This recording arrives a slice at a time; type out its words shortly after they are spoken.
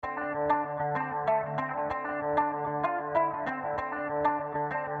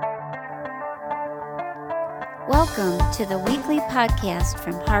Welcome to the weekly podcast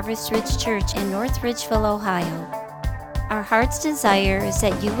from Harvest Ridge Church in North Ridgeville, Ohio. Our heart's desire is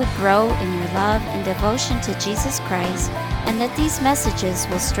that you would grow in your love and devotion to Jesus Christ, and that these messages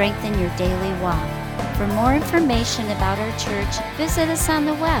will strengthen your daily walk. For more information about our church, visit us on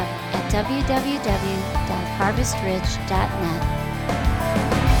the web at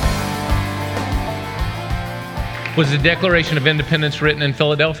www.harvestridge.net. Was the Declaration of Independence written in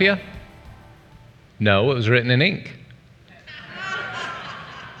Philadelphia? No, it was written in ink.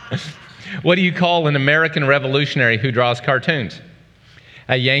 What do you call an American revolutionary who draws cartoons?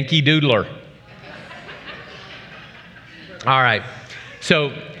 A Yankee Doodler. All right.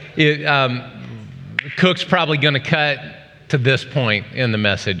 So Cook's probably going to cut to this point in the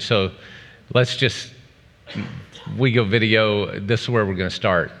message. So let's just, we go video. This is where we're going to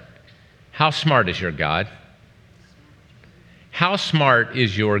start. How smart is your God? How smart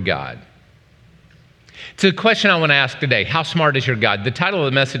is your God? It's a question I want to ask today. How smart is your God? The title of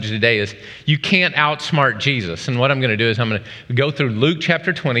the message today is You Can't Outsmart Jesus. And what I'm going to do is I'm going to go through Luke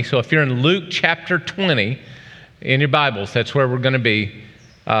chapter 20. So if you're in Luke chapter 20 in your Bibles, that's where we're going to be.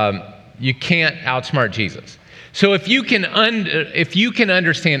 You can't outsmart Jesus. So if you can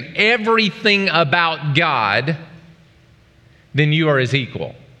understand everything about God, then you are his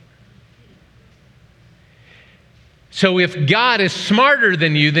equal. So if God is smarter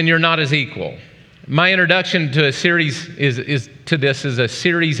than you, then you're not his equal. My introduction to a series is a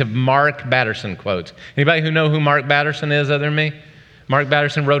series of Mark Batterson quotes. Anybody who know who Mark Batterson is other than me? Mark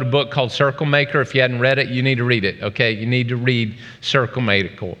Batterson wrote a book called Circle Maker. If you hadn't read it, you need to read it, okay? You need to read Circle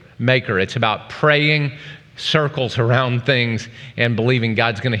Maker. It's about praying circles around things and believing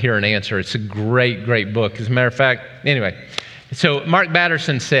God's going to hear an answer. It's a great, great book. As a matter of fact, anyway, so Mark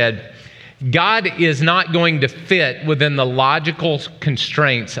Batterson said, God is not going to fit within the logical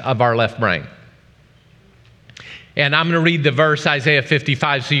constraints of our left brain. And I'm going to read the verse, Isaiah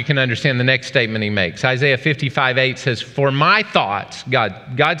 55, so you can understand the next statement he makes. Isaiah 55:8 says, for my thoughts,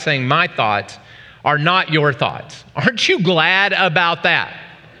 God saying, my thoughts are not your thoughts. Aren't you glad about that?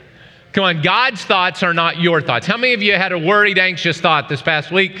 Come on, God's thoughts are not your thoughts. How many of you had a worried, anxious thought this past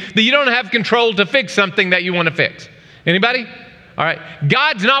week that you don't have control to fix something that you want to fix? Anybody? All right.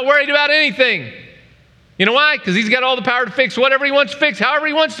 God's not worried about anything. You know why? Because he's got all the power to fix whatever he wants to fix, however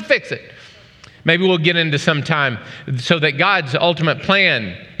he wants to fix it. Maybe we'll get into some time so that God's ultimate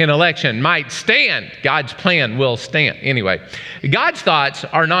plan in election might stand. God's plan will stand. Anyway, God's thoughts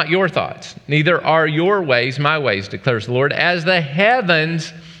are not your thoughts. Neither are your ways my ways, declares the Lord. As the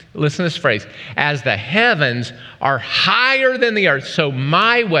heavens, listen to this phrase, as the heavens are higher than the earth, so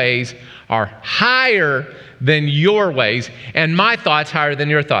my ways are higher than your ways, and my thoughts higher than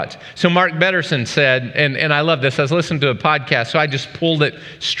your thoughts. So Mark Batterson said, and I love this, I was listening to a podcast, so I just pulled it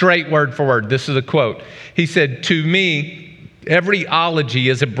straight word for word. This is a quote. He said, to me, every ology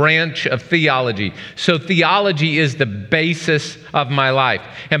is a branch of theology. So theology is the basis of my life.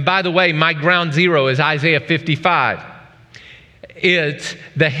 And by the way, my ground zero is Isaiah 55. It's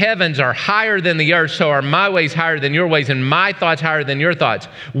the heavens are higher than the earth, so are my ways higher than your ways, and my thoughts higher than your thoughts.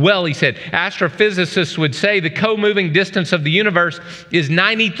 Well, he said, astrophysicists would say the co-moving distance of the universe is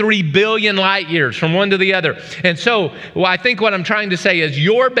 93 billion light years from one to the other. And so I think what I'm trying to say is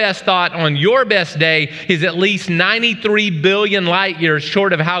your best thought on your best day is at least 93 billion light years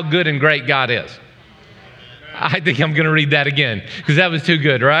short of how good and great God is. I think I'm going to read that again because that was too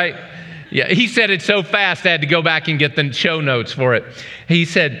good, right? Yeah, he said it so fast I had to go back and get the show notes for it. He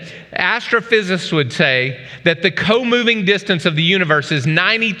said, astrophysicists would say that the co-moving distance of the universe is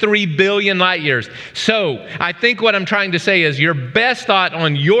 93 billion light years. So I think what I'm trying to say is your best thought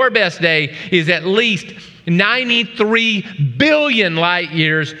on your best day is at least 93 billion light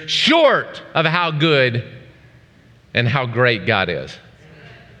years short of how good and how great God is.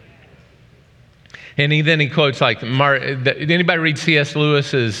 And then he quotes like, did anybody read C.S.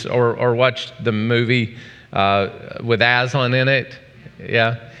 Lewis's or watch the movie with Aslan in it?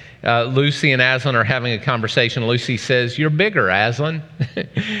 Yeah. Lucy and Aslan are having a conversation. Lucy says, you're bigger, Aslan.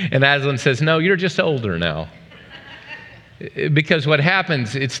 And Aslan says, no, you're just older now. Because what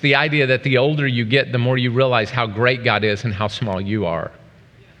happens, it's the idea that the older you get, the more you realize how great God is and how small you are.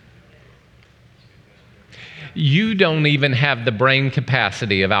 You don't even have the brain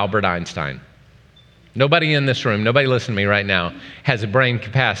capacity of Albert Einstein. Nobody in this room, nobody listening to me right now, has a brain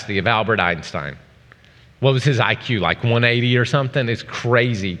capacity of Albert Einstein. What was his IQ, like 180 or something? It's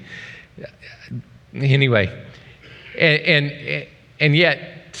crazy. Anyway, and yet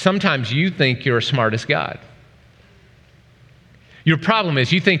sometimes you think you're as smart as God. Your problem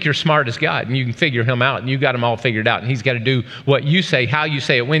is you think you're smart as God and you can figure him out and you got him all figured out and he's got to do what you say, how you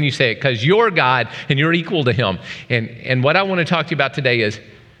say it, when you say it, because you're God and you're equal to him. And what I want to talk to you about today is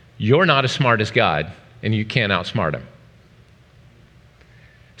you're not as smart as God and you can't outsmart him.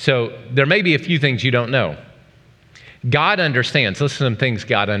 So there may be a few things you don't know. God understands. Listen to some things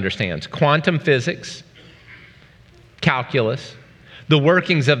God understands. Quantum physics, calculus, the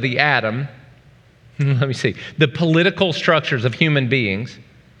workings of the atom, let me see, the political structures of human beings,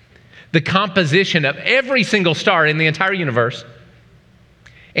 the composition of every single star in the entire universe,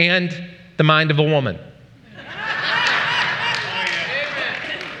 and the mind of a woman.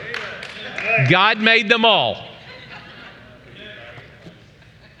 God made them all.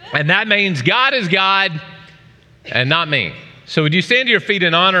 And that means God is God and not me. So would you stand to your feet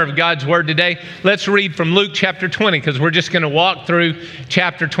in honor of God's word today? Let's read from Luke chapter 20, because we're just going to walk through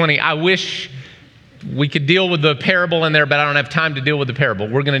chapter 20. I wish we could deal with the parable in there, but I don't have time to deal with the parable.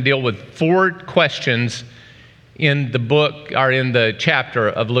 We're going to deal with 4 questions in the book, or in the chapter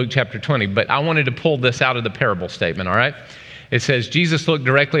of Luke chapter 20. But I wanted to pull this out of the parable statement, all right? It says, Jesus looked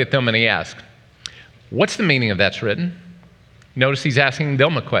directly at them and he asked, what's the meaning of that's written? Notice he's asking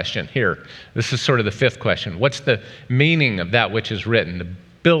them a question here. This is sort of the 5th question. What's the meaning of that which is written?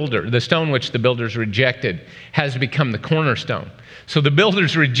 The stone which the builders rejected has become the cornerstone. So the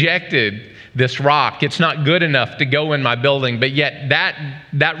builders rejected this rock. It's not good enough to go in my building, but yet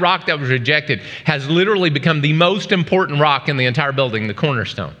that rock that was rejected has literally become the most important rock in the entire building, the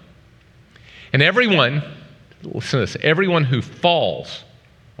cornerstone. And everyone, listen to this, everyone who falls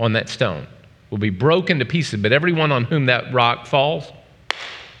on that stone will be broken to pieces, but everyone on whom that rock falls,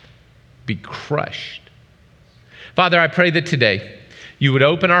 be crushed. Father, I pray that today you would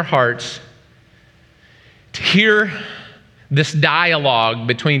open our hearts to hear this dialogue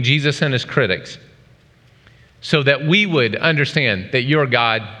between Jesus and his critics, so that we would understand that you're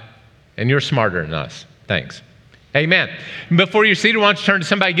God and you're smarter than us. Thanks. Amen. Before you're seated, why don't you turn to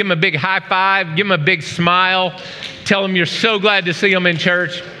somebody, give them a big high five, give them a big smile, tell them you're so glad to see them in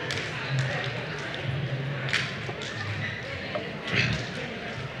church.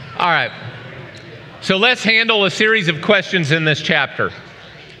 All right, so let's handle a series of questions in this chapter.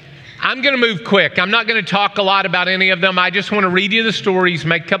 I'm going to move quick. I'm not going to talk a lot about any of them. I just want to read you the stories,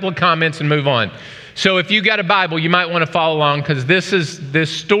 make a couple of comments, and move on. So if you got a Bible, you might want to follow along, because this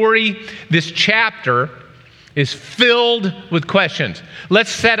story, this chapter is filled with questions. Let's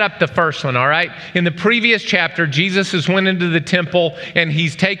set up the first one, all right? In the previous chapter, Jesus has went into the temple and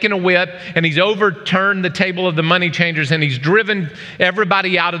he's taken a whip and he's overturned the table of the money changers and he's driven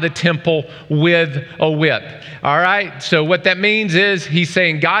everybody out of the temple with a whip. All right? So what that means is he's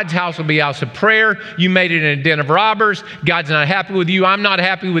saying God's house will be a house of prayer. You made it in a den of robbers. God's not happy with you. I'm not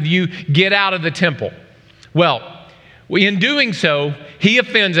happy with you. Get out of the temple. Well, in doing so, he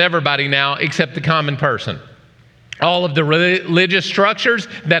offends everybody now except the common person. All of the religious structures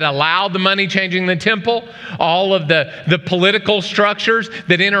that allow the money changing in the temple, all of the political structures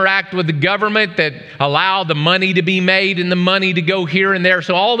that interact with the government that allow the money to be made and the money to go here and there.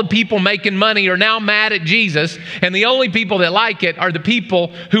 So all the people making money are now mad at Jesus, and the only people that like it are the people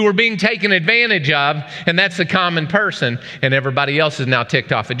who are being taken advantage of, and that's the common person, and everybody else is now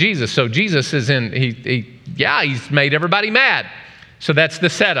ticked off at Jesus. So Jesus is he's made everybody mad. So that's the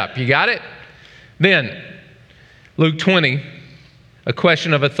setup. You got it? Then, Luke 20, a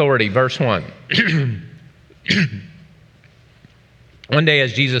question of authority, verse 1. One day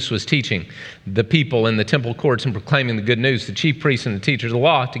as Jesus was teaching the people in the temple courts and proclaiming the good news, the chief priests and the teachers of the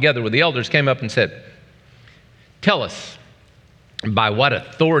law, together with the elders, came up and said, tell us, by what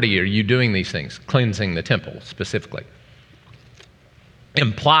authority are you doing these things, cleansing the temple specifically?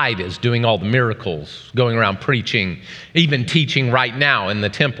 Implied is doing all the miracles, going around preaching, even teaching right now in the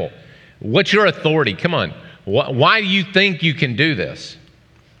temple. What's your authority? Come on. Why do you think you can do this?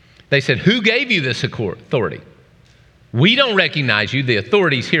 They said, who gave you this authority? We don't recognize you. The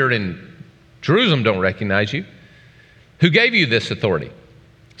authorities here in Jerusalem don't recognize you. Who gave you this authority?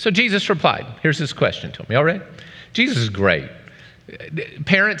 So Jesus replied. Here's his question to me. All right? Jesus is great.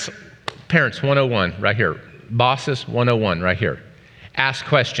 Parents 101 right here. Bosses 101 right here. Ask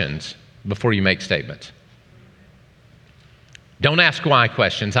questions before you make statements. Don't ask why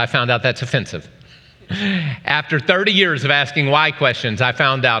questions. I found out that's offensive. After 30 years of asking why questions, I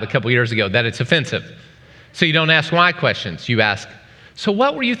found out a couple years ago that it's offensive. So you don't ask why questions. You ask, so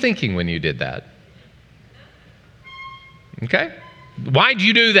what were you thinking when you did that? Okay? Why'd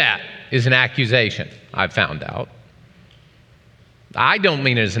you do that is an accusation, I've found out. I don't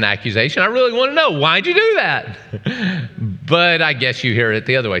mean it as an accusation. I really want to know, why'd you do that? But I guess you hear it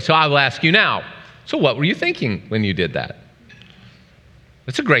the other way. So I will ask you now, so what were you thinking when you did that?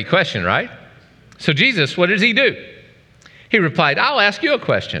 That's a great question, right? So Jesus, what does he do? He replied, I'll ask you a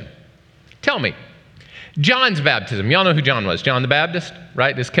question. Tell me, John's baptism, y'all know who John was, John the Baptist,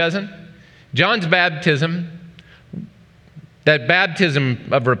 right, his cousin? John's baptism, that baptism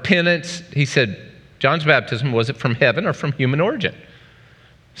of repentance, he said, John's baptism, was it from heaven or from human origin?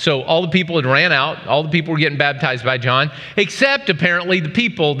 So all the people had ran out, all the people were getting baptized by John, except apparently the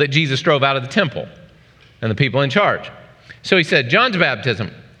people that Jesus drove out of the temple and the people in charge. So he said, John's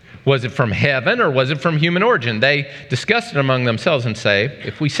baptism, was it from heaven or was it from human origin? They discussed it among themselves and say,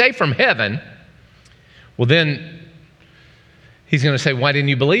 if we say from heaven, well then he's going to say, why didn't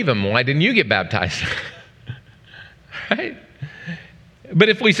you believe him? Why didn't you get baptized? Right? But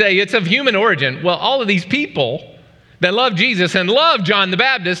if we say it's of human origin, well, all of these people that love Jesus and love John the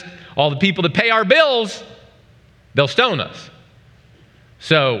Baptist, all the people that pay our bills, they'll stone us.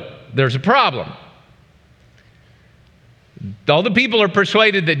 So there's a problem. All the people are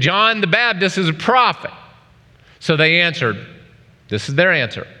persuaded that John the Baptist is a prophet. So they answered, this is their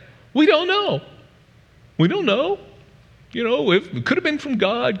answer, we don't know. We don't know. You know, it could have been from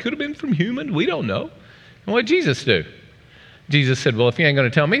God, could have been from human, we don't know. And what did Jesus do? Jesus said, well, if you ain't going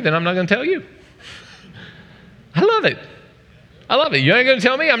to tell me, then I'm not going to tell you. I love it. I love it. You ain't going to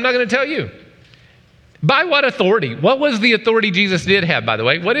tell me, I'm not going to tell you. By what authority? What was the authority Jesus did have, by the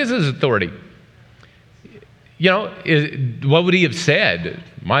way? What is his authority? You know, what would he have said?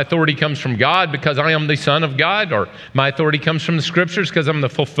 My authority comes from God because I am the Son of God, or my authority comes from the Scriptures because I'm the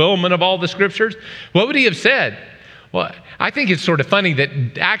fulfillment of all the Scriptures. What would he have said? Well, I think it's sort of funny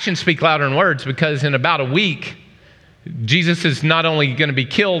that actions speak louder than words, because in about a week, Jesus is not only going to be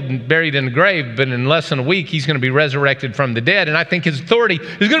killed and buried in the grave, but in less than a week, he's going to be resurrected from the dead. And I think his authority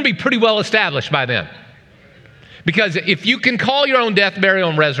is going to be pretty well established by then. Because if you can call your own death, burial,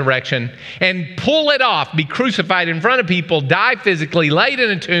 and resurrection and pull it off, be crucified in front of people, die physically, laid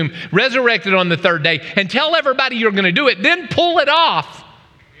in a tomb, resurrected on the third day, and tell everybody you're going to do it, then pull it off,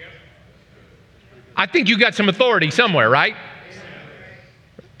 I think you got some authority somewhere, right?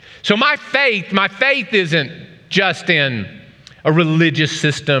 So my faith isn't just in a religious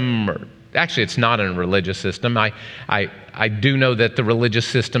system, or actually it's not in a religious system. I do know that the religious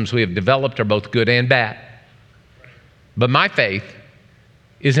systems we have developed are both good and bad. But my faith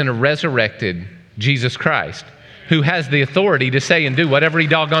is in a resurrected Jesus Christ who has the authority to say and do whatever he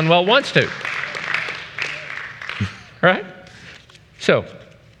doggone well wants to. Right? So,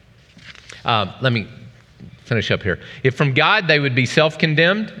 let me finish up here. If from God they would be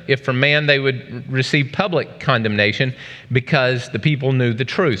self-condemned, if from man they would receive public condemnation because the people knew the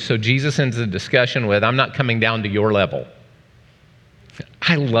truth. So Jesus ends the discussion with, I'm not coming down to your level.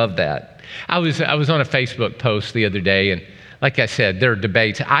 I love that. I was on a Facebook post the other day, and like I said, there are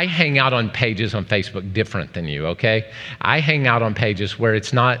debates. I hang out on pages on Facebook different than you, okay? I hang out on pages where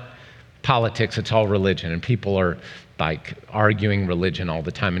it's not politics, it's all religion, and people are like arguing religion all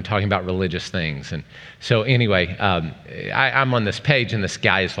the time and talking about religious things. And so anyway, I'm on this page, and this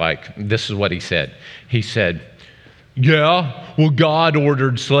guy is like, this is what he said. He said, yeah, well, God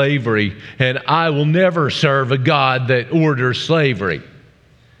ordered slavery, and I will never serve a God that orders slavery.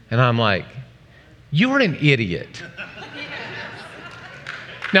 And I'm like, you're an idiot.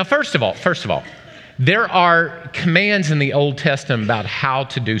 Now, first of all, there are commands in the Old Testament about how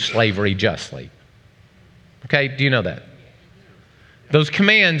to do slavery justly. Okay, do you know that? Those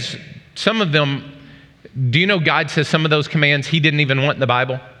commands, some of them, do you know God says some of those commands he didn't even want in the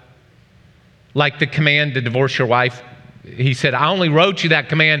Bible? Like the command to divorce your wife. He said, I only wrote you that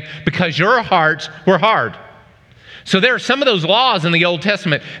command because your hearts were hard. So there are some of those laws in the Old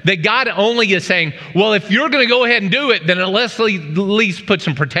Testament that God only is saying, well, if you're going to go ahead and do it, then let's at least put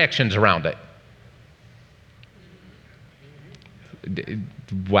some protections around it.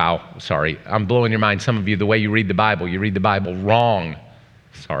 Wow, sorry. I'm blowing your mind. Some of you, the way you read the Bible wrong.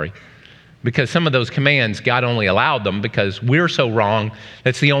 Sorry. Because some of those commands, God only allowed them because we're so wrong,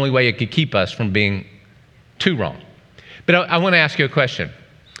 that's the only way it could keep us from being too wrong. But I want to ask you a question.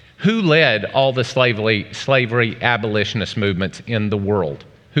 Who led all the slavery abolitionist movements in the world?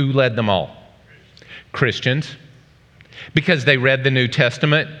 Who led them all? Christians. Because they read the New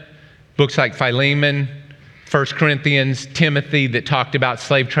Testament, books like Philemon, 1 Corinthians, Timothy, that talked about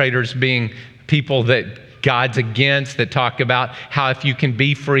slave traders being people that God's against, that talk about how if you can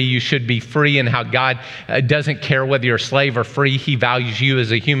be free, you should be free, and how God doesn't care whether you're a slave or free. He values you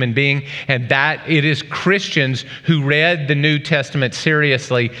as a human being. And that it is Christians who read the New Testament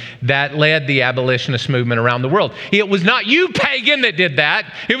seriously that led the abolitionist movement around the world. It was not you, pagan, that did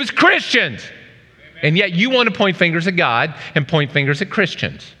that. It was Christians. And yet you want to point fingers at God and point fingers at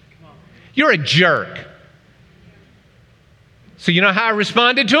Christians. You're a jerk. So you know how I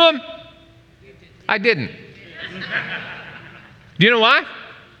responded to him? I didn't. Do you know why?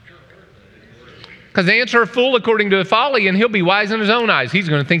 Because the answer a fool according to the folly, and he'll be wise in his own eyes. He's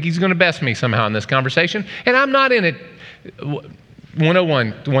going to think he's going to best me somehow in this conversation, and I'm not in it.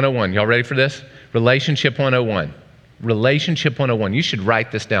 101. Y'all ready for this? Relationship 101. Relationship 101. You should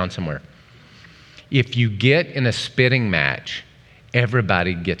write this down somewhere. If you get in a spitting match,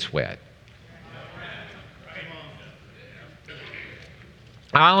 everybody gets wet.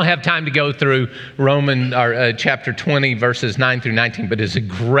 I don't have time to go through chapter 20, verses 9 through 19, but it's a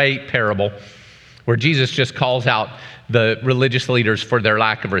great parable where Jesus just calls out the religious leaders for their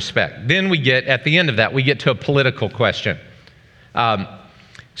lack of respect. Then at the end of that, we get to a political question.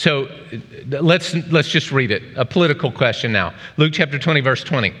 So let's just read it. A political question now. Luke chapter 20, verse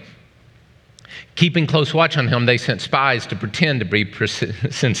 20. Keeping close watch on him, they sent spies to pretend to be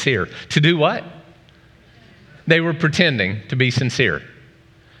sincere. To do what? They were pretending to be sincere.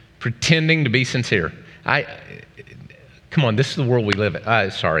 Pretending to be sincere. Come on, this is the world we live in.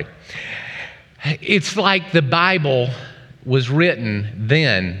 Sorry. It's like the Bible was written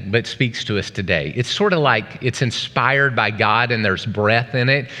then, but speaks to us today. It's sort of like it's inspired by God and there's breath in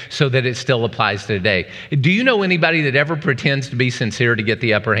it so that it still applies to today. Do you know anybody that ever pretends to be sincere to get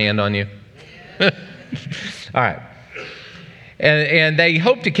the upper hand on you? All right. And they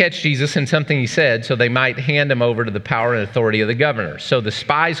hoped to catch Jesus in something he said so they might hand him over to the power and authority of the governor. So the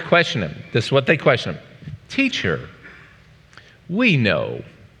spies question him. This is what they question him. Teacher, we know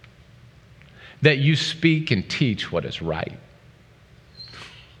that you speak and teach what is right.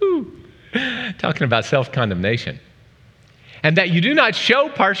 Whew. Talking about self-condemnation. And that you do not show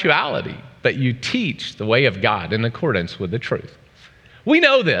partiality, but you teach the way of God in accordance with the truth. We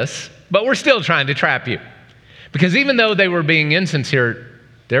know this, but we're still trying to trap you. Because even though they were being insincere,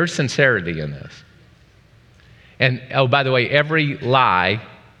 there's sincerity in this. And, oh, by the way, every lie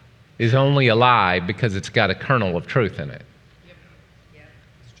is only a lie because it's got a kernel of truth in it. Yep. Yeah,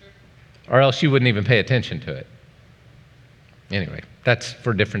 it's true. Or else you wouldn't even pay attention to it. Anyway, that's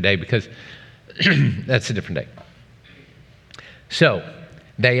for a different day because that's a different day. So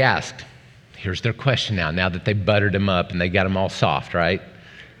they asked, here's their question now that they buttered him up and they got him all soft, right?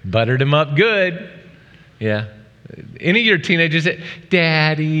 Buttered him up good. Yeah. Any of your teenagers say,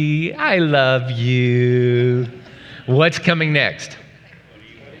 Daddy, I love you. What's coming next?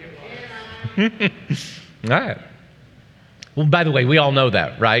 All right. Well, by the way, we all know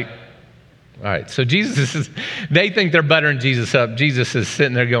that, right? All right. So they think they're buttering Jesus up. Jesus is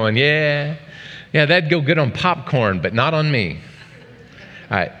sitting there going, yeah, that'd go good on popcorn, but not on me.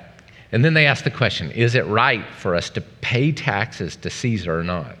 All right. And then they ask the question, is it right for us to pay taxes to Caesar or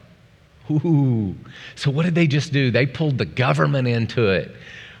not? Ooh. So what did they just do? They pulled the government into it.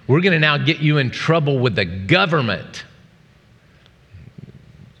 We're going to now get you in trouble with the government.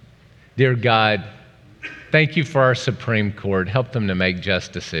 Dear God, thank you for our Supreme Court. Help them to make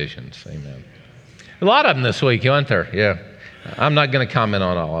just decisions. Amen. A lot of them this week, aren't there? Yeah. I'm not going to comment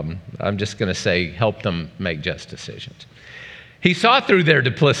on all of them. I'm just going to say, help them make just decisions. He saw through their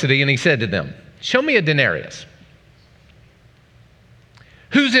duplicity and he said to them, show me a denarius.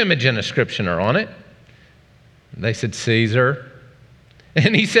 Whose image and inscription are on it? They said, Caesar.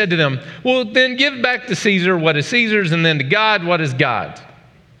 And he said to them, well, then give back to Caesar what is Caesar's, and then to God what is God's.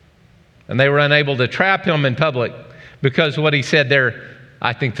 And they were unable to trap him in public because what he said there,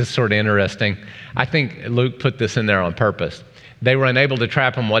 I think this is sort of interesting. I think Luke put this in there on purpose. They were unable to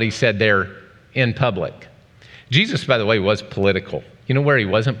trap him what he said there in public. Jesus, by the way, was political. You know where he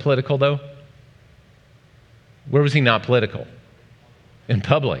wasn't political, though? Where was he not political? In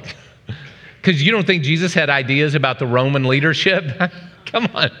public. Because you don't think Jesus had ideas about the Roman leadership? Come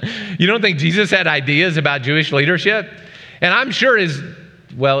on. You don't think Jesus had ideas about Jewish leadership? And I'm sure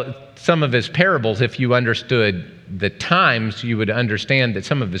some of his parables, if you understood the times, you would understand that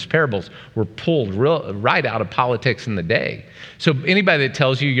some of his parables were pulled right out of politics in the day. So anybody that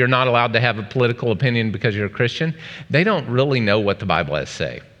tells you you're not allowed to have a political opinion because you're a Christian, they don't really know what the Bible has to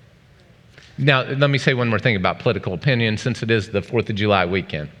say. Now, let me say one more thing about political opinion, since it is the 4th of July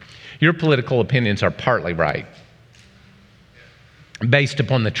weekend. Your political opinions are partly right, based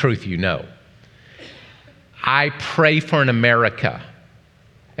upon the truth you know. I pray for an America,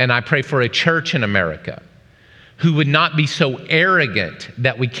 and I pray for a church in America who would not be so arrogant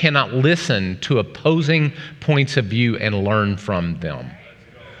that we cannot listen to opposing points of view and learn from them.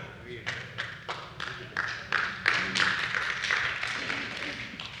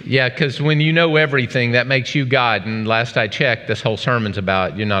 Yeah, because when you know everything, that makes you God. And last I checked, this whole sermon's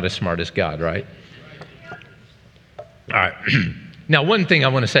about you're not as smart as God, right? All right. Now, one thing I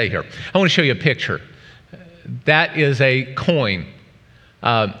want to say here. I want to show you a picture. That is a coin.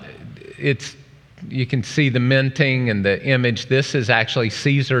 You can see the minting and the image. This is actually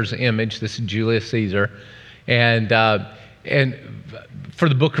Caesar's image. This is Julius Caesar. And for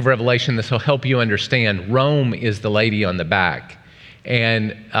the book of Revelation, this will help you understand. Rome is the lady on the back.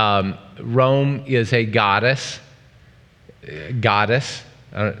 And Rome is a goddess.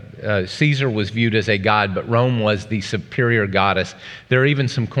 Caesar was viewed as a god, but Rome was the superior goddess. There are even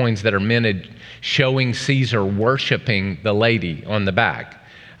some coins that are minted showing Caesar worshiping the lady on the back.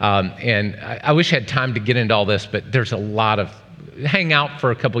 And I wish I had time to get into all this, but there's a lot of hang out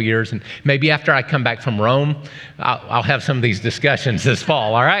for a couple years, and maybe after I come back from Rome, I'll have some of these discussions this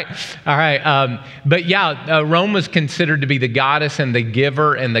fall. All right. But yeah, Rome was considered to be the goddess, and the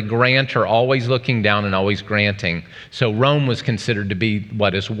giver and the grantor, always looking down and always granting. So Rome was considered to be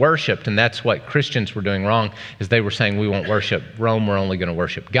what is worshipped, and that's what Christians were doing wrong. Is they were saying we won't worship Rome, we're only going to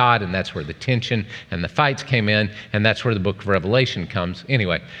worship God, and that's where the tension and the fights came in, and that's where the book of Revelation comes.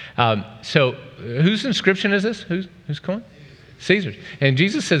 Anyway, so whose inscription is this? Whose coin? Caesar's. And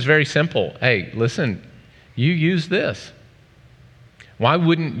Jesus says very simple, hey, listen, you use this. Why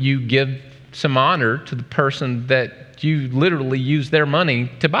wouldn't you give some honor to the person that you literally use their money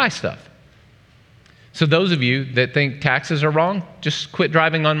to buy stuff? So those of you that think taxes are wrong, just quit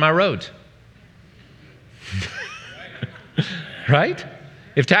driving on my roads. Right?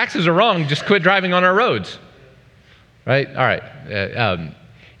 If taxes are wrong, just quit driving on our roads. Right? All right.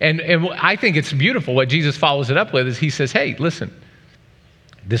 And I think it's beautiful. What Jesus follows it up with is he says, hey, listen,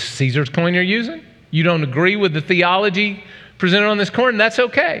 this Caesar's coin you're using, you don't agree with the theology presented on this coin, that's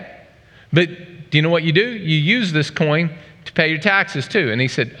okay. But do you know what you do? You use this coin to pay your taxes too. And he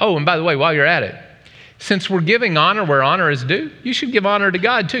said, oh, and by the way, while you're at it, since we're giving honor where honor is due, you should give honor to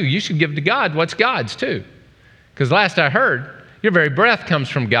God too. You should give to God what's God's too. Because last I heard, your very breath comes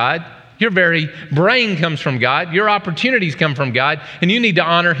from God. Your very brain comes from God. Your opportunities come from God, and you need to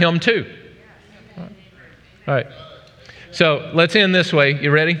honor him too. All right. So let's end this way.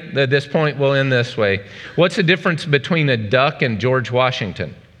 You ready? At this point, we'll end this way. What's the difference between a duck and George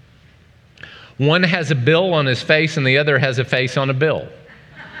Washington? One has a bill on his face, and the other has a face on a bill.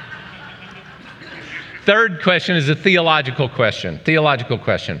 Third question is a theological question.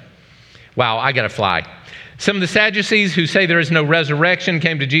 Wow, I got to fly. Some of the Sadducees who say there is no resurrection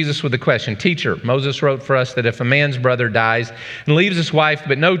came to Jesus with the question, Teacher, Moses wrote for us that if a man's brother dies and leaves his wife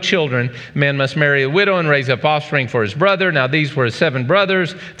but no children, a man must marry a widow and raise up offspring for his brother. Now these were his 7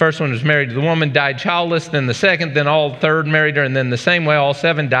 brothers. First one was married to the woman, died childless. Then the second, then all third married her. And then the same way all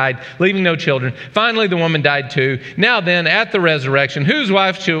 7 died, leaving no children. Finally, the woman died too. Now then, at the resurrection, whose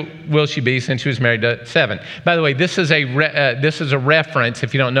wife will she be since she was married to 7? By the way, this is a reference,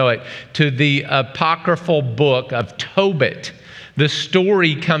 if you don't know it, to the apocryphal book of Tobit. The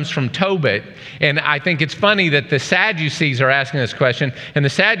story comes from Tobit, and I think it's funny that the Sadducees are asking this question, and the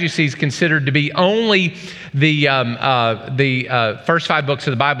Sadducees considered to be only the first 5 books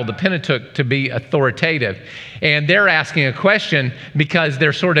of the Bible, the Pentateuch, to be authoritative, and they're asking a question because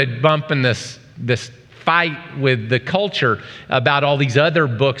they're sort of bumping this fight with the culture about all these other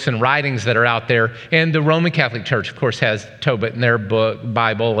books and writings that are out there. And the Roman Catholic Church, of course, has Tobit in their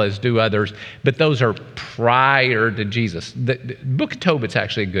Bible, as do others, but those are prior to Jesus. The book of Tobit's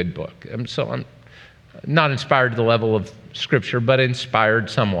actually a good book. I'm not inspired to the level of Scripture, but inspired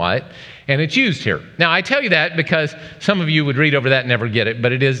somewhat. And it's used here. Now, I tell you that because some of you would read over that and never get it,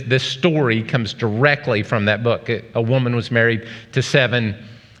 but this story comes directly from that book. A woman was married to 7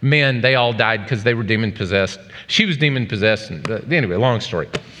 men. They all died because they were demon-possessed. She was demon-possessed. Anyway, long story.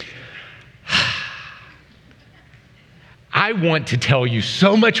 I want to tell you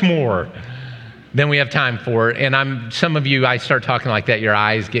so much more than we have time for. And some of you, I start talking like that, your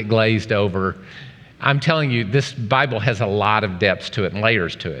eyes get glazed over. I'm telling you, this Bible has a lot of depths to it and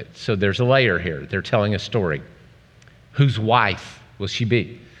layers to it. So there's a layer here. They're telling a story. Whose wife will she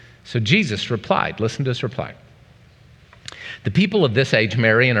be? So Jesus replied. Listen to his reply. The people of this age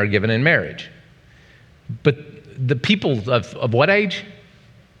marry and are given in marriage. But the people of what age?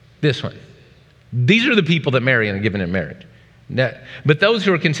 This one. These are the people that marry and are given in marriage. But those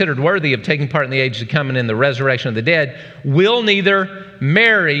who are considered worthy of taking part in the age to come and in the resurrection of the dead will neither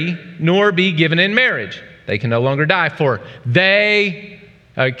marry nor be given in marriage. They can no longer die, for they,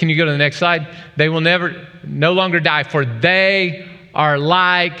 can you go to the next slide? They will no longer die, for they are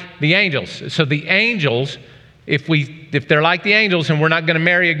like the angels. So the angels, if they're like the angels and we're not going to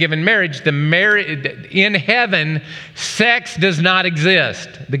marry or give in marriage, in heaven, sex does not exist.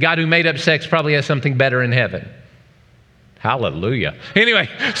 The God who made up sex probably has something better in heaven. Hallelujah. Anyway,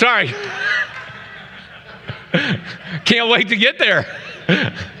 sorry. Can't wait to get there.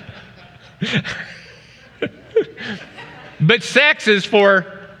 But sex is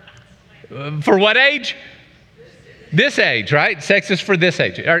for what age? This age, right? Sex is for this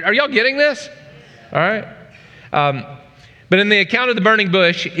age. Are y'all getting this? All right. But in the account of the burning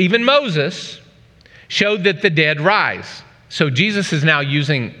bush, even Moses showed that the dead rise. So Jesus is now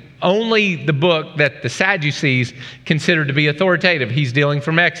using only the book that the Sadducees considered to be authoritative. He's dealing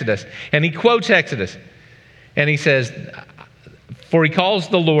from Exodus. And he quotes Exodus. And he says, for he calls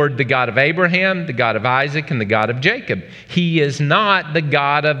the Lord the God of Abraham, the God of Isaac, and the God of Jacob. He is not the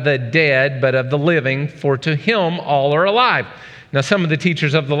God of the dead, but of the living, for to him all are alive. Now some of the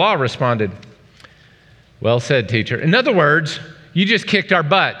teachers of the law responded, well said, teacher. In other words, you just kicked our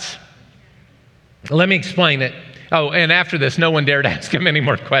butts. Let me explain it. Oh, and after this, no one dared ask him any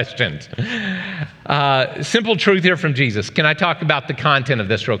more questions. Simple truth here from Jesus. Can I talk about the content of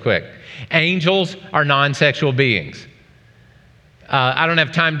this real quick? Angels are non-sexual beings. I don't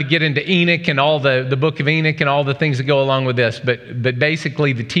have time to get into Enoch and all the book of Enoch and all the things that go along with this, but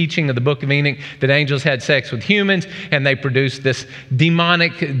basically the teaching of the book of Enoch that angels had sex with humans and they produced this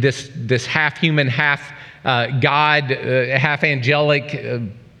demonic, this half human, half God, half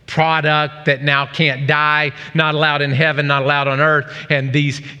angelic product that now can't die, not allowed in heaven, not allowed on earth. And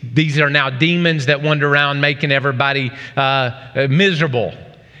these are now demons that wander around making everybody miserable.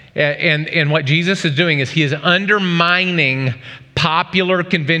 And what Jesus is doing is he is undermining popular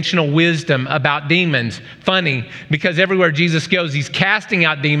conventional wisdom about demons. Funny, because everywhere Jesus goes, he's casting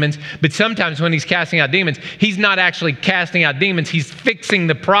out demons, but sometimes when he's casting out demons, he's not actually casting out demons, he's fixing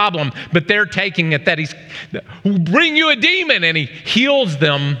the problem, but they're taking it that he's, bring you a demon, and he heals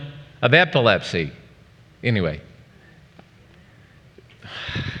them of epilepsy. Anyway.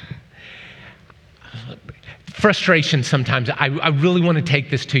 Frustration sometimes. I really want to take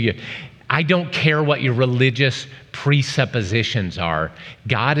this to you. I don't care what your religious presuppositions are.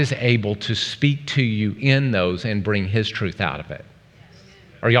 God is able to speak to you in those and bring his truth out of it.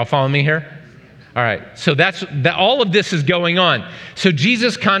 Are y'all following me here? All right. So all of this is going on. So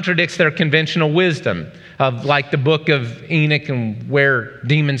Jesus contradicts their conventional wisdom of like the book of Enoch and where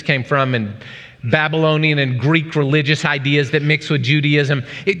demons came from and Babylonian and Greek religious ideas that mix with Judaism.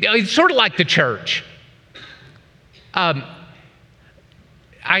 It's sort of like the church. I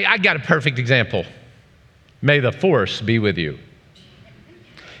got a perfect example. May the force be with you.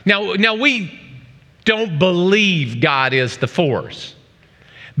 Now we don't believe God is the force.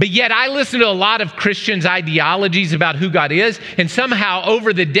 But yet I listen to a lot of Christians' ideologies about who God is, and somehow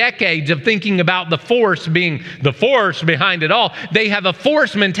over the decades of thinking about the force being the force behind it all, they have a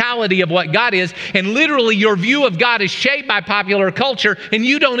force mentality of what God is, and literally your view of God is shaped by popular culture, and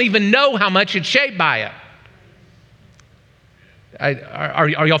you don't even know how much it's shaped by it.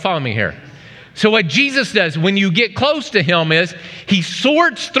 Are y'all following me here? So what Jesus does when you get close to him is he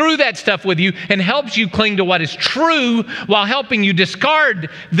sorts through that stuff with you and helps you cling to what is true while helping you discard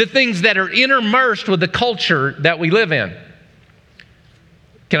the things that are intermersed with the culture that we live in.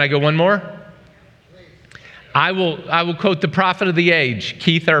 Can I go one more? I will quote the prophet of the age,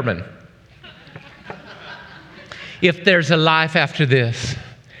 Keith Urban. If there's a life after this,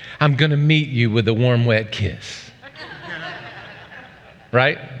 I'm going to meet you with a warm, wet kiss.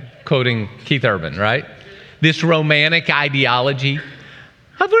 Right? Quoting Keith Urban, right? This romantic ideology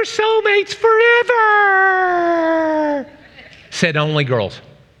of we're soulmates forever, said only girls.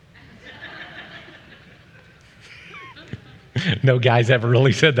 No guys ever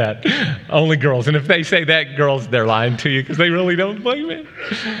really said that. Only girls. And if they say that, girls, they're lying to you because they really don't believe it.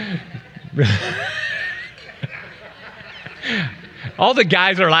 All the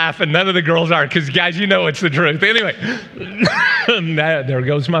guys are laughing. None of the girls are because, guys, you know it's the truth. Anyway, there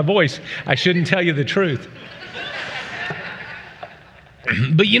goes my voice. I shouldn't tell you the truth.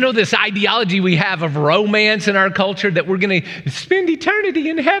 But you know this ideology we have of romance in our culture that we're going to spend eternity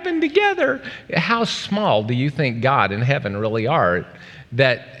in heaven together. How small do you think God and heaven really are?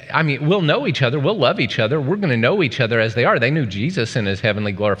 We'll know each other. We'll love each other. We're going to know each other as they are. They knew Jesus in his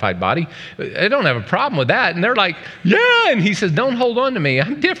heavenly glorified body. They don't have a problem with that. And they're like, yeah. And he says, don't hold on to me.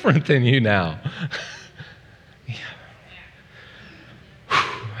 I'm different than you now.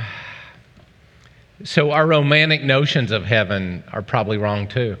 So our romantic notions of heaven are probably wrong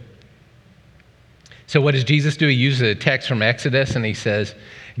too. So what does Jesus do? He uses a text from Exodus and he says,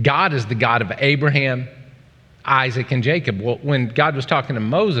 God is the God of Abraham, Isaac, and Jacob. Well, when God was talking to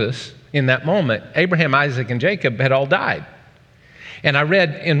Moses in that moment, Abraham, Isaac, and Jacob had all died. And I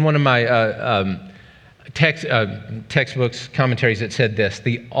read in one of my textbooks, commentaries, that said this: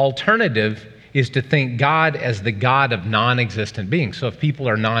 the alternative is to think God as the God of non-existent beings. So if people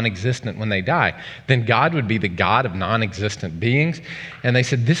are non-existent when they die, then God would be the God of non-existent beings. And they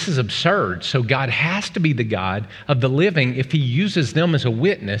said, this is absurd. So God has to be the God of the living if he uses them as a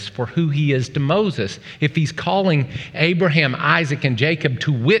witness for who he is to Moses. If he's calling Abraham, Isaac, and Jacob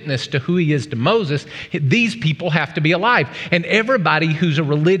to witness to who he is to Moses, these people have to be alive. And everybody who's a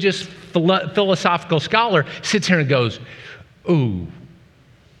religious philosophical scholar sits here and goes, ooh,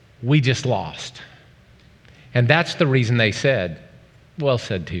 we just lost. And that's the reason they said, well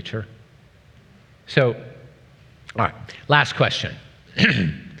said, teacher. So, all right, last question.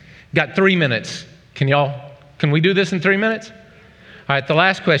 Got 3 minutes. Can we do this in 3 minutes? All right, the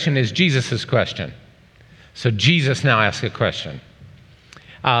last question is Jesus' question. So Jesus now asks a question.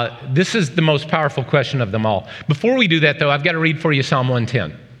 This is the most powerful question of them all. Before we do that, though, I've got to read for you Psalm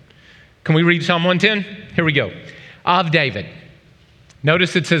 110. Can we read Psalm 110? Here we go. Of David.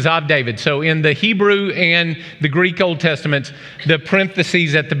 Notice it says of David. So in the Hebrew and the Greek Old Testaments, the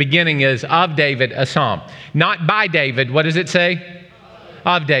parentheses at the beginning is of David, a psalm. Not by David. What does it say?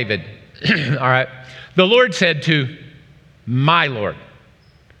 Of David. All right. The Lord said to my Lord,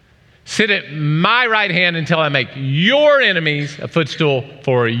 sit at my right hand until I make your enemies a footstool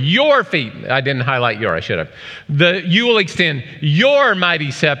for your feet. I didn't highlight your, I should have. You will extend your mighty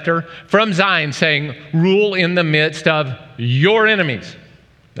scepter from Zion, saying, rule in the midst of your enemies.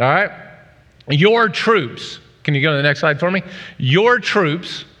 All right? Your troops, can you go to the next slide for me? Your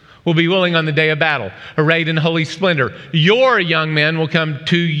troops will be willing on the day of battle, arrayed in holy splendor. Your young men will come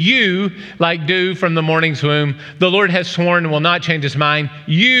to you like dew from the morning's womb. The Lord has sworn and will not change his mind.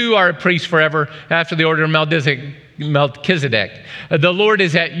 You are a priest forever after the order of Melchizedek. The Lord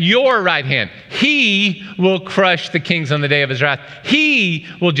is at your right hand. He will crush the kings on the day of his wrath. He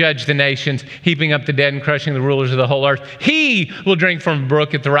will judge the nations, heaping up the dead and crushing the rulers of the whole earth. He will drink from a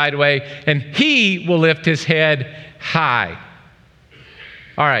brook at the right way, and he will lift his head high.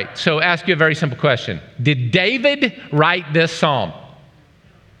 All right, so ask you a very simple question. Did David write this psalm?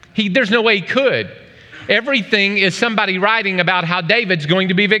 There's no way he could. Everything is somebody writing about how David's going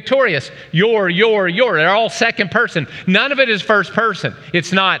to be victorious. Your. They're all second person. None of it is first person.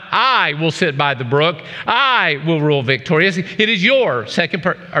 It's not, I will sit by the brook. I will rule victorious. It is your second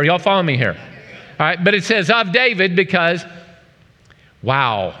person. Are y'all following me here? All right, but it says of David because,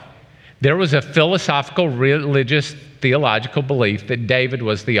 wow, there was a philosophical, religious, theological belief that David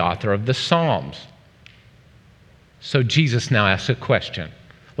was the author of the Psalms. So Jesus now asks a question.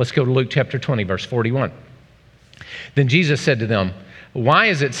 Let's go to Luke chapter 20, verse 41. Then Jesus said to them, why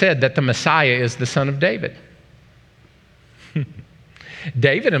is it said that the Messiah is the son of David?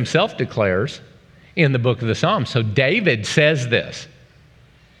 David himself declares in the book of the Psalms. So David says this.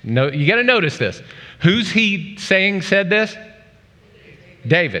 No, you got to notice this. Who's he saying said this?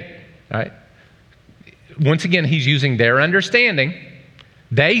 David. All right. Once again, he's using their understanding.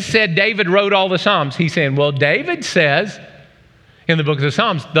 They said David wrote all the Psalms. He's saying, well, David says in the book of the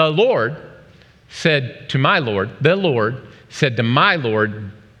Psalms, the Lord said to my Lord, the Lord said to my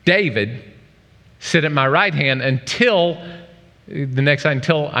Lord, David, sit at my right hand until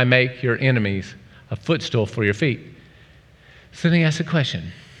I make your enemies a footstool for your feet. So then he asks a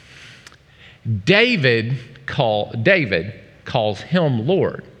question. David calls him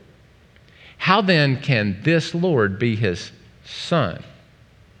Lord. How then can this Lord be his son?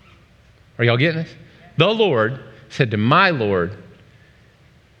 Are y'all getting this? The Lord said to my Lord,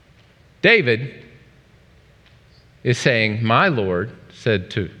 David is saying, the Lord said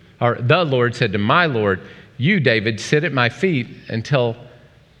to my Lord, you, David, sit at my feet until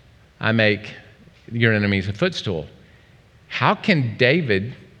I make your enemies a footstool. How can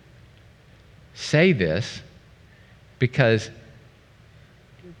David say this? Because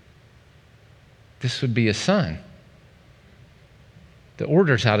this would be his son. The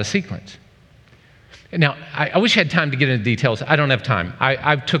order's out of sequence. Now, I wish I had time to get into details. I don't have time.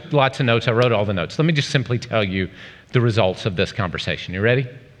 I took lots of notes. I wrote all the notes. Let me just simply tell you the results of this conversation. You ready?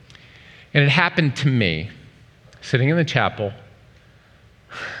 And it happened to me, sitting in the chapel.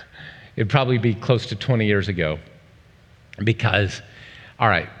 It'd probably be close to 20 years ago. Because, all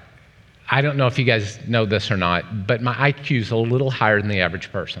right, I don't know if you guys know this or not, but my IQ is a little higher than the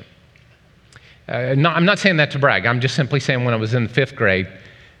average person. I'm not saying that to brag. I'm just simply saying when I was in the 5th grade,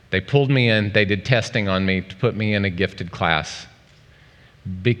 they pulled me in, they did testing on me to put me in a gifted class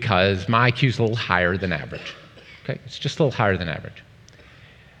because my IQ is a little higher than average. Okay, it's just a little higher than average.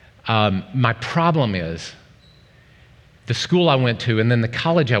 My problem is the school I went to and then the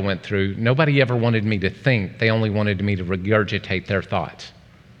college I went through, nobody ever wanted me to think. They only wanted me to regurgitate their thoughts.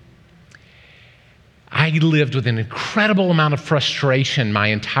 I lived with an incredible amount of frustration my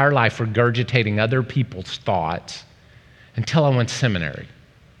entire life regurgitating other people's thoughts until I went to seminary.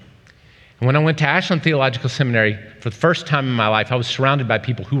 And when I went to Ashland Theological Seminary, for the first time in my life, I was surrounded by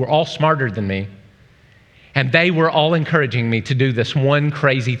people who were all smarter than me, and they were all encouraging me to do this one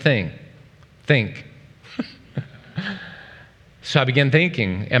crazy thing: think. So I began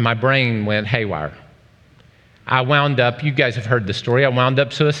thinking, and my brain went haywire. I wound up, you guys have heard the story, I wound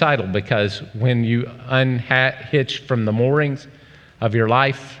up suicidal because when you unhitch from the moorings of your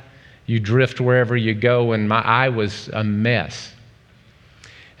life, you drift wherever you go, and I was a mess.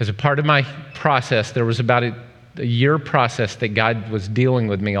 As a part of my process, there was about a year process that God was dealing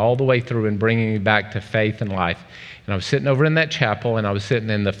with me all the way through and bringing me back to faith and life. And I was sitting over in that chapel, and I was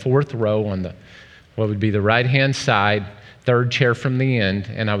sitting in the fourth row on what would be the right-hand side, third chair from the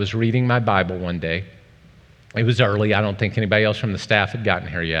end, and I was reading my Bible one day. It was early. I don't think anybody else from the staff had gotten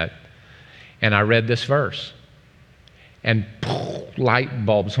here yet. And I read this verse, and light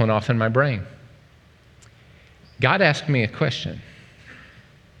bulbs went off in my brain. God asked me a question.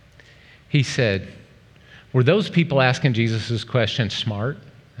 He said, were those people asking Jesus this question smart?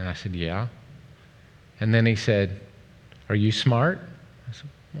 And I said, yeah. And then he said, are you smart? I said,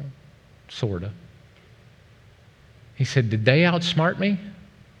 well, sort of. He said, did they outsmart me?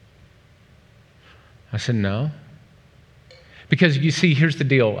 I said, no. Because you see, here's the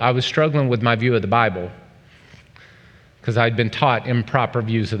deal. I was struggling with my view of the Bible because I'd been taught improper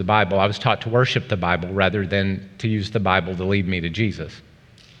views of the Bible. I was taught to worship the Bible rather than to use the Bible to lead me to Jesus.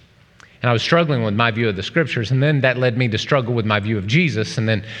 And I was struggling with my view of the Scriptures, and then that led me to struggle with my view of Jesus. And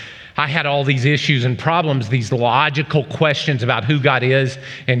then I had all these issues and problems, these logical questions about who God is,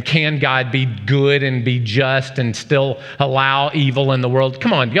 and can God be good and be just and still allow evil in the world?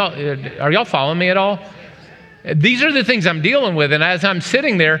 Come on, y'all, are y'all following me at all? These are the things I'm dealing with, and as I'm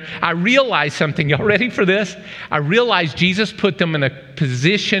sitting there, I realized something. Y'all ready for this? I realized Jesus put them in a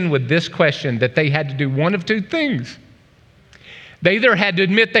position with this question that they had to do one of two things. They either had to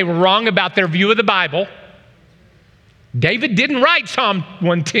admit they were wrong about their view of the Bible. David didn't write Psalm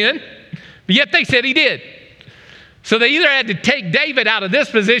 110, but yet they said he did. So they either had to take David out of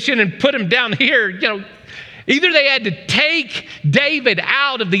this position and put him down here. Either they had to take David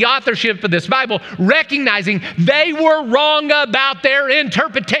out of the authorship of this Bible, recognizing they were wrong about their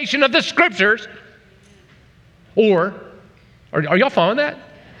interpretation of the Scriptures, or, are y'all following that?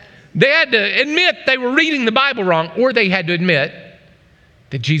 They had to admit they were reading the Bible wrong, or they had to admit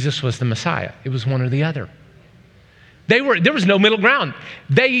that Jesus was the Messiah. It was one or the other. There was no middle ground.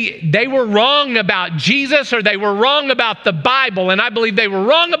 They were wrong about Jesus, or they were wrong about the Bible, and I believe they were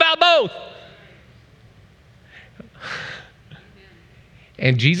wrong about both.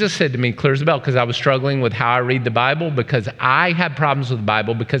 And Jesus said to me, clear as a bell, because I was struggling with how I read the Bible, because I have problems with the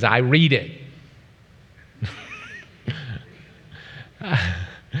Bible because I read it.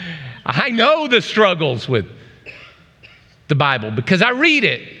 I know the struggles with the Bible because I read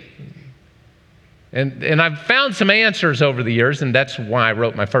it. And I've found some answers over the years, and that's why I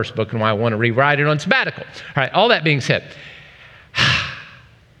wrote my first book and why I want to rewrite it on sabbatical. All right, all that being said,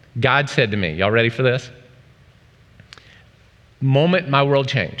 God said to me, y'all ready for this? Moment my world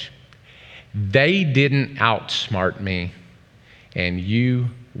changed. They didn't outsmart me, and you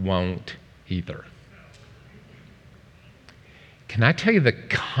won't either. Can I tell you the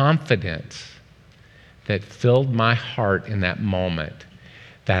confidence that filled my heart in that moment,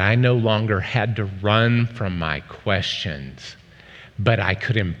 that I no longer had to run from my questions, but I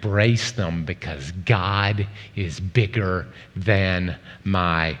could embrace them because God is bigger than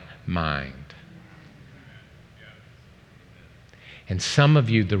my mind. And some of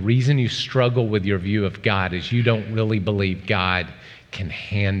you, the reason you struggle with your view of God is you don't really believe God can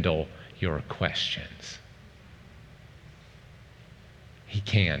handle your questions. He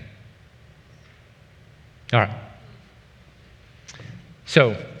can. All right.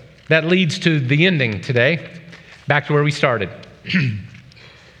 So that leads to the ending today, back to where we started.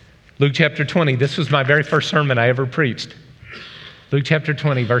 Luke chapter 20. This was my very first sermon I ever preached. Luke chapter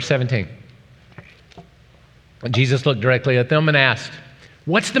 20, verse 17. Jesus looked directly at them and asked,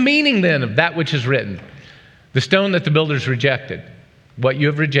 what's the meaning then of that which is written? The stone that the builders rejected, what you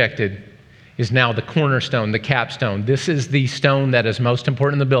have rejected, is now the cornerstone, the capstone. This is the stone that is most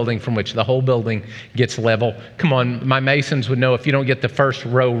important in the building, from which the whole building gets level. Come on, my masons would know if you don't get the first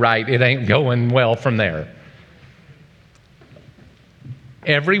row right, it ain't going well from there.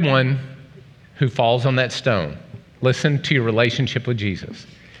 Everyone who falls on that stone, listen to your relationship with Jesus.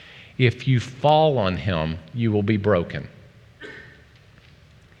 If you fall on him, you will be broken.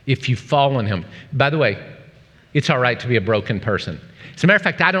 If you fall on him. By the way, it's all right to be a broken person. As a matter of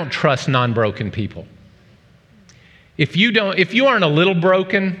fact, I don't trust non-broken people. If you aren't a little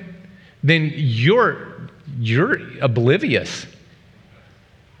broken, then you're oblivious.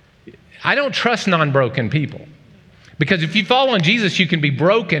 I don't trust non-broken people. Because if you follow on Jesus, you can be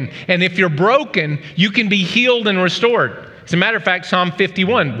broken. And if you're broken, you can be healed and restored. As a matter of fact, Psalm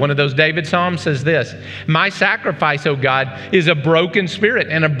 51, one of those David Psalms, says this: "My sacrifice, O God, is a broken spirit,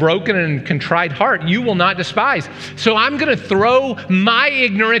 and a broken and contrite heart you will not despise." So I'm going to throw my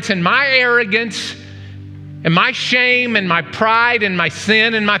ignorance and my arrogance and my shame and my pride and my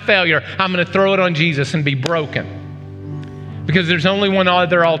sin and my failure, I'm going to throw it on Jesus and be broken. Because there's only one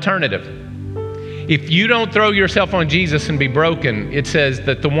other alternative. If you don't throw yourself on Jesus and be broken, it says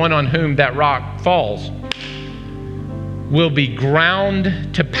that the one on whom that rock falls will be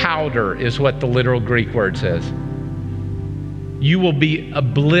ground to powder, is what the literal Greek word says. You will be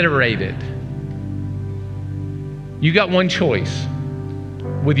obliterated. You got one choice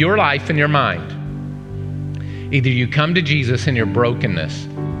with your life and your mind. Either you come to Jesus in your brokenness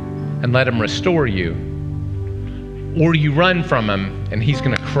and let him restore you, or you run from him and he's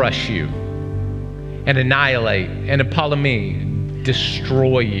going to crush you and annihilate and apolumi,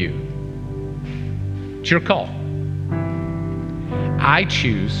 destroy you. It's your call. I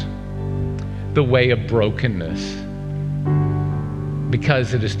choose the way of brokenness,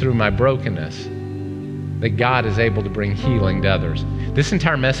 because it is through my brokenness that God is able to bring healing to others. This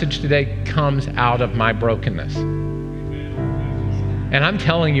entire message today comes out of my brokenness. And I'm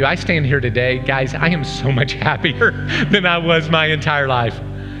telling you, I stand here today, guys, I am so much happier than I was my entire life,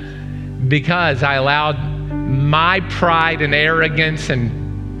 because I allowed my pride and arrogance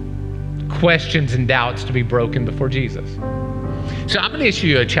and questions and doubts to be broken before Jesus. So I'm going to issue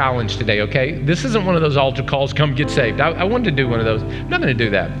you a challenge today, okay? This isn't one of those altar calls, come get saved. I wanted to do one of those. I'm not going to do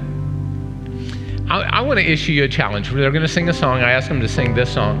that. I want to issue you a challenge. They're going to sing a song. I asked them to sing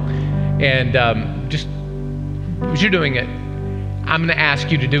this song. And just as you're doing it, I'm going to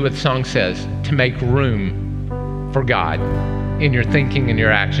ask you to do what the song says, to make room for God in your thinking and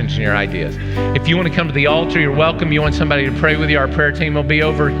your actions and your ideas. If you want to come to the altar, you're welcome. You want somebody to pray with you, our prayer team will be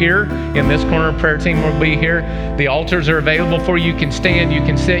over here. In this corner, prayer team will be here. The altars are available for you. You can stand, you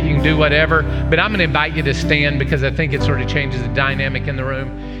can sit, you can do whatever. But I'm going to invite you to stand, because I think it sort of changes the dynamic in the room.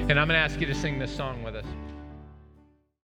 And I'm going to ask you to sing this song with us.